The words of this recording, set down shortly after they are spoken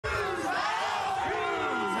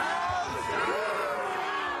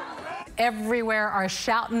Everywhere are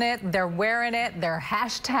shouting it, they're wearing it, they're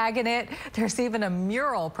hashtagging it. There's even a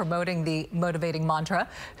mural promoting the motivating mantra.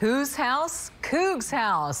 Whose house? Coogs'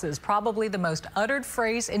 house is probably the most uttered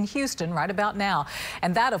phrase in Houston right about now.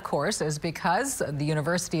 And that, of course, is because the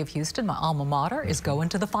University of Houston, my alma mater, is going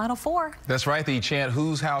to the Final Four. That's right. The chant,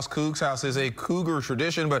 whose house? Coogs' house, is a Cougar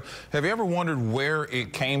tradition. But have you ever wondered where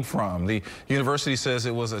it came from? The university says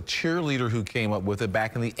it was a cheerleader who came up with it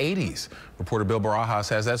back in the 80s. Reporter Bill Barajas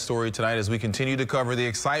has that story tonight as we continue to cover the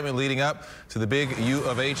excitement leading up to the big U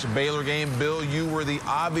of H Baylor game. Bill, you were the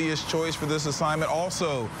obvious choice for this assignment,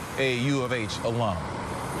 also a U of H alum.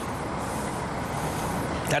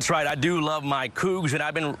 That's right. I do love my Cougs, and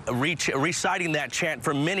I've been reciting that chant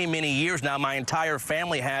for many, many years now. My entire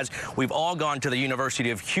family has. We've all gone to the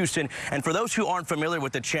University of Houston. And for those who aren't familiar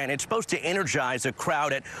with the chant, it's supposed to energize a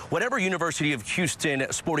crowd at whatever University of Houston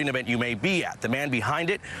sporting event you may be at. The man behind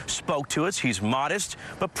it spoke to us. He's modest,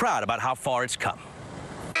 but proud about how far it's come.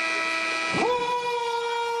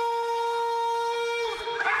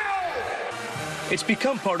 It's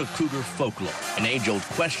become part of Cougar folklore, an age-old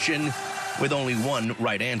question with only one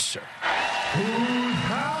right answer. Whose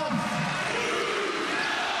house?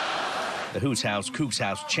 The Whose House, Coogs'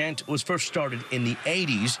 House chant was first started in the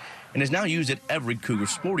 80s and is now used at every Cougar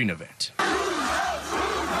sporting event.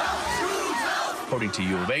 According to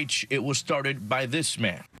U of H, it was started by this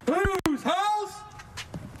man. Whose house?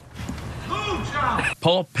 Whose house?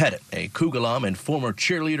 Paul Pettit, a Cougar alum and former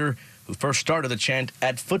cheerleader who first started the chant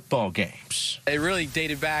at football games. It really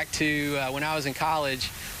dated back to when I was in college.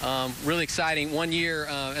 Really exciting. One year,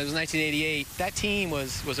 it was 1988. That team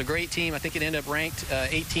was a great team. I think it ended up ranked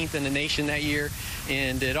 18th in the nation that year,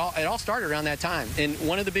 and it all started around that time. And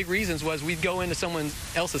one of the big reasons was we'd go into someone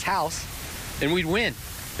else's house and we'd win.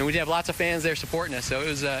 And we'd have lots of fans there supporting us, so it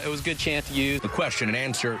was a good chant to use. The question and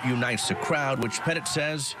answer unites the crowd, which Pettit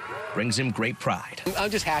says brings him great pride. I'm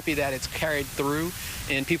just happy that it's carried through,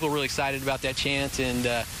 and people are really excited about that chant,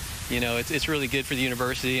 and you know, it's really good for the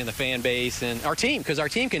university and the fan base and our team, because our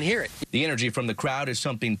team can hear it. The energy from the crowd is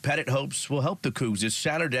something Pettit hopes will help the Cougs this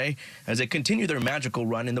Saturday as they continue their magical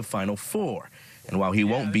run in the Final Four. And while he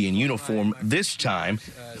won't be in uniform this time,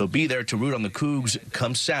 he'll be there to root on the Cougs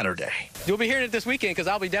come Saturday. You'll be hearing it this weekend, because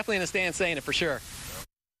I'll be definitely in the stands saying it for sure.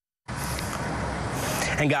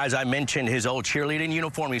 And guys, I mentioned his old cheerleading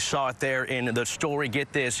uniform. You saw it there in the story.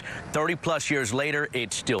 Get this, 30-plus years later,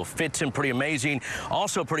 it still fits him. Pretty amazing.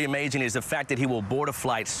 Also pretty amazing is the fact that he will board a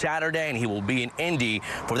flight Saturday, and he will be in Indy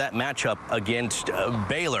for that matchup against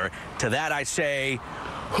Baylor. To that I say,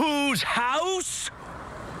 whose house?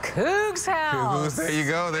 Coogs' house. There you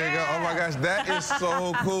go. There you go. Oh, my gosh. That is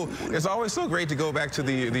so cool. It's always so great to go back to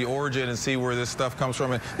the origin and see where this stuff comes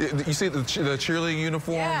from. And you see the cheerleading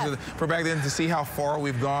uniforms from back then, to see how far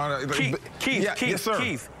we've gone.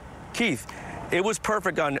 Keith, it was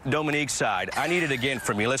perfect on Dominique's side. I need it again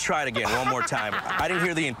from you. Let's try it again one more time. I didn't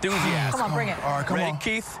hear the enthusiasm. Come on, bring it. All right, come ready, on.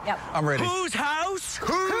 Keith? Yep. I'm ready. Whose house?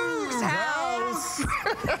 Coogs' house.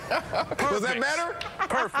 Was that better?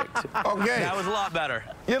 Perfect. Okay. That was a lot better.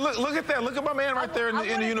 Yeah, look at that. Look at my man right there in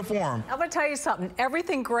the uniform. I'm going to tell you something.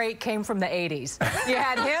 Everything great came from the 80s. You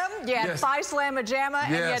had him, you had Phi Slamma Jamma,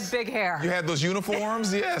 and you had big hair. You had those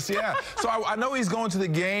uniforms? Yes, yeah. So I know he's going to the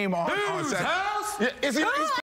game on Saturday. House? Yeah, is he?